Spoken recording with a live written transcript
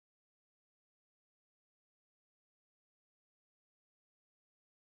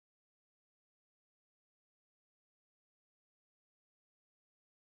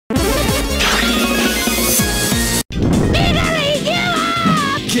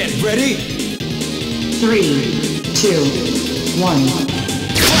ready? 3, 2, 1.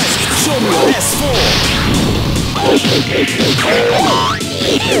 Show me your S4!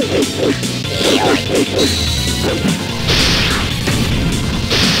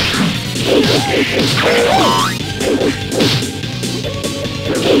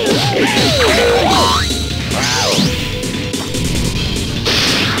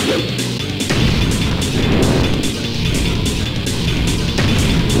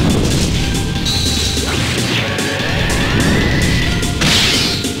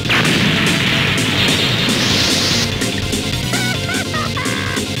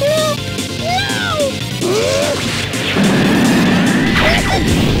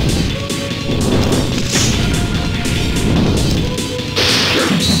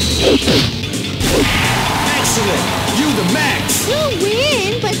 Excellent! You the max! You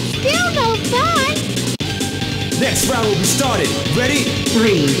win, but still no fun! Next round will be started. Ready?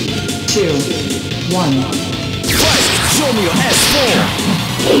 3, 2, 1. Fight! Show me your S4!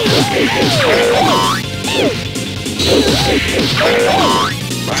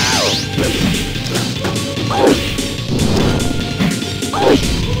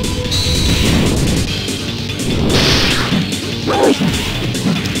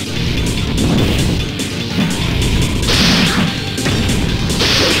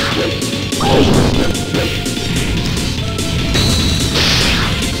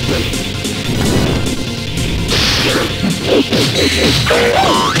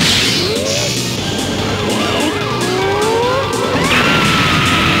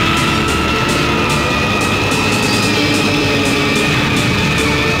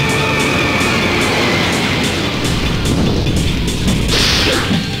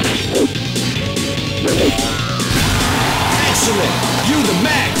 Excellent! You the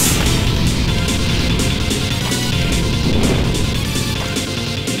max!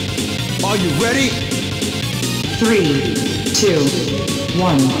 Are you ready? 3, 2,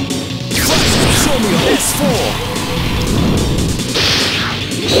 1. Show me your S4!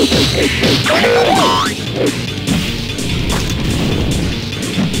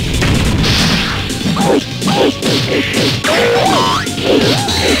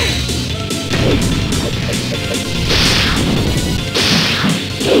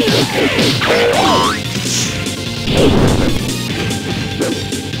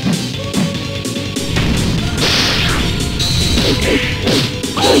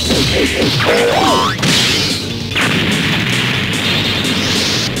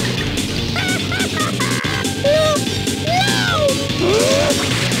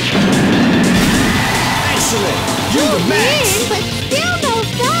 Excellent! You the max! Win, but still no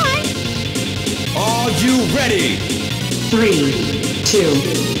fun! Are you ready? 3, 2,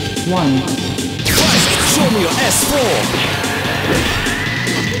 1. Show me your S4!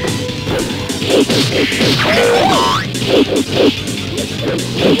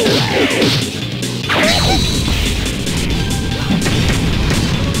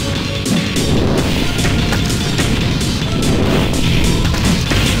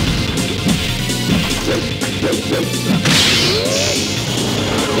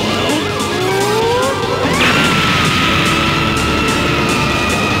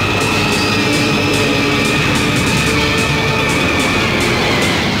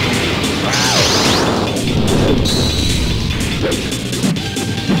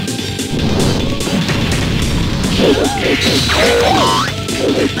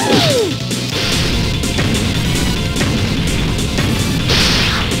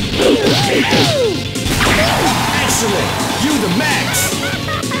 Excellent! You the max!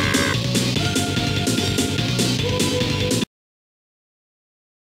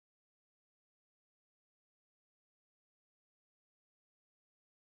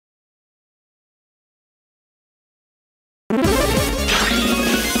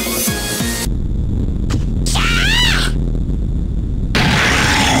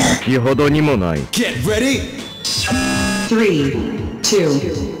 Get ready! 3, 2,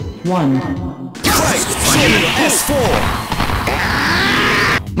 1. Fight! Show me your S4!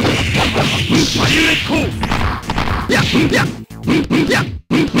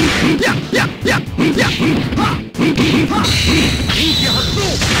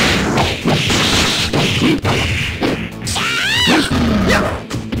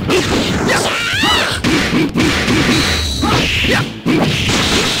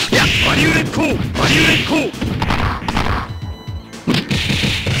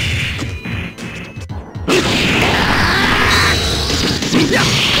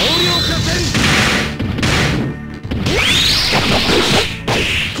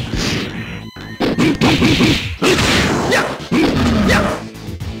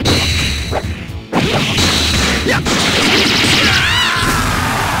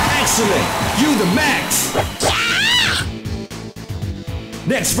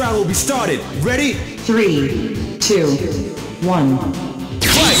 Next round will be started. Ready? 3, 2, 1.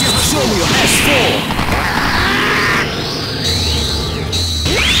 Fight! Show me your S4!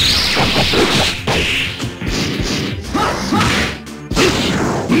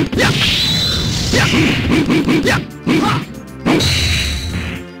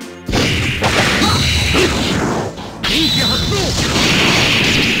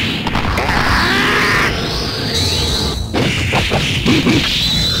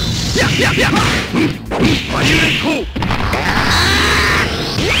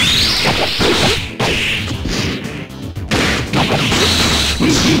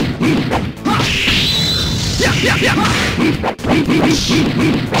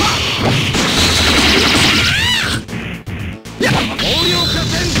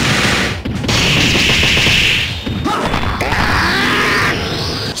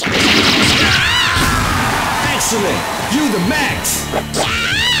 Excellent! You the max!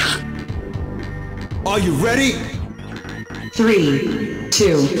 Are you ready? 3,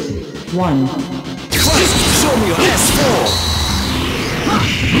 2, 1. Fight! Show me your S4!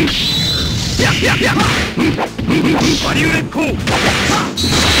 ArielAlexco!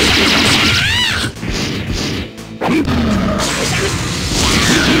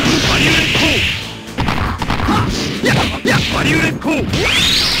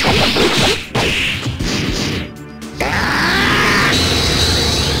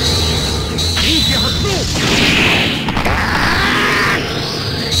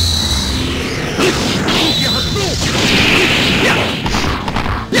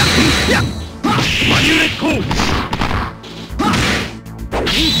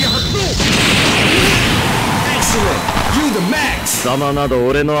 Excellent! You the max! 貴様など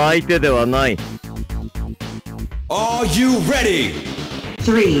俺の相手ではない。 Are you ready?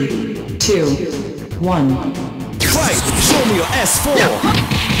 3, 2, 1. Fight! Show me your S4!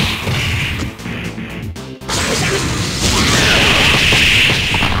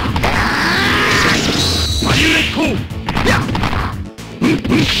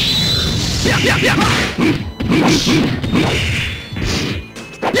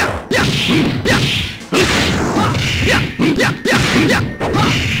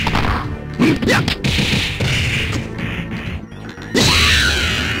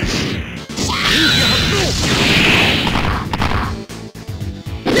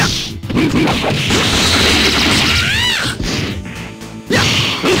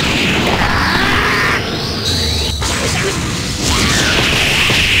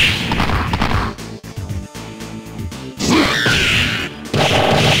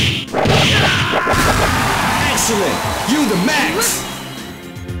 Excellent! You the max!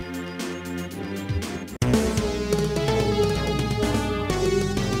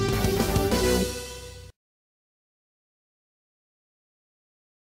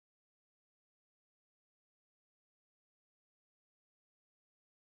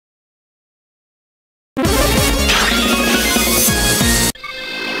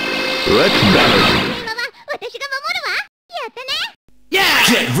 Let's battle!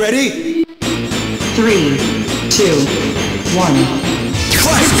 Get ready! 3, 2, 1.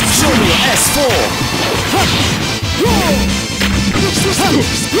 Fight! Show me your S4!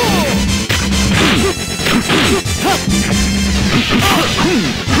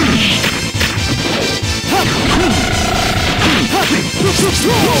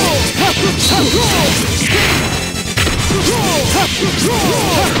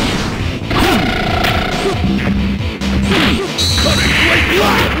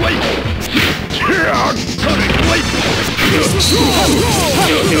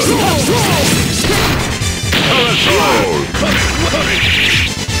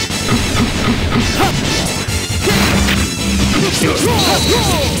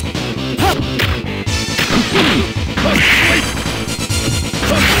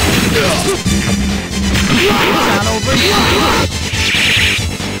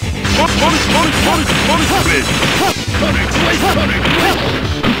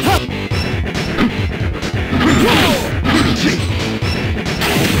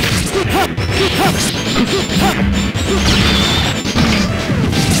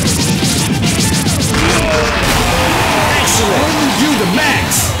 Excellent! You the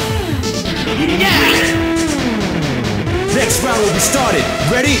max! Next round will be started.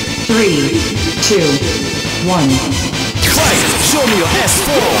 Ready? 3, 2, 1. Fight! Show me your S4!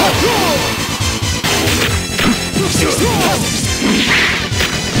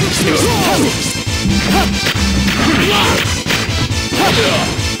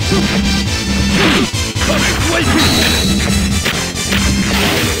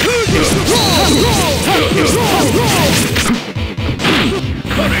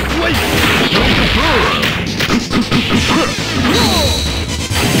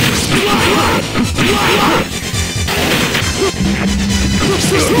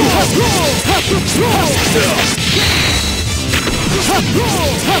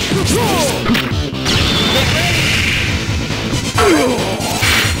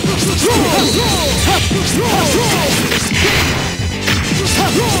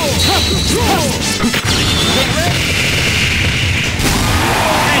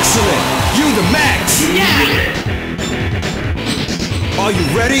 Excellent! You the max! Yeah! Are you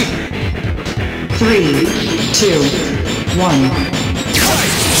ready? 3, 2, 1.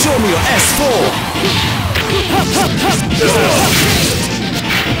 Show me your S4!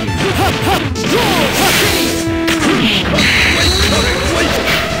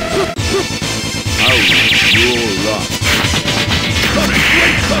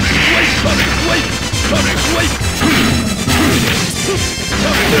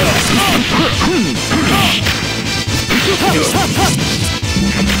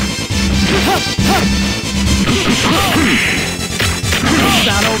 It's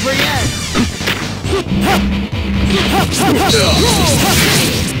not over yet.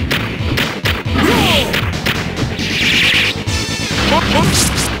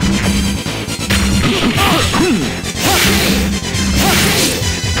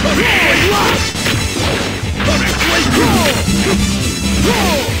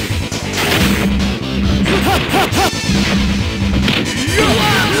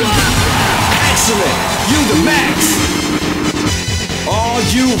 Excellent! You the max! Are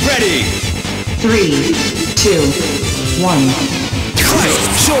you ready? 3, 2, 1.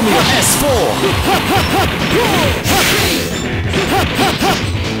 Show me your S4!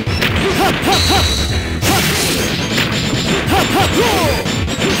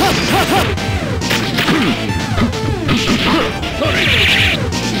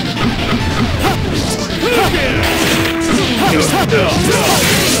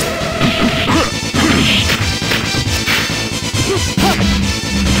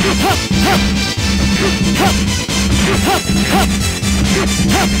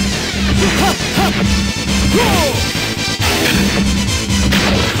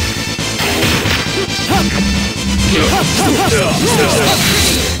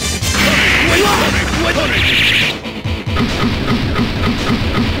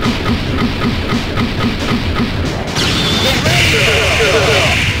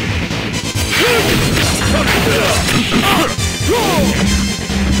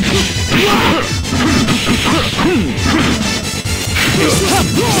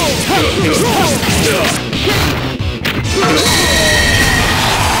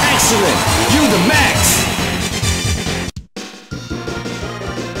 Excellent! You the max!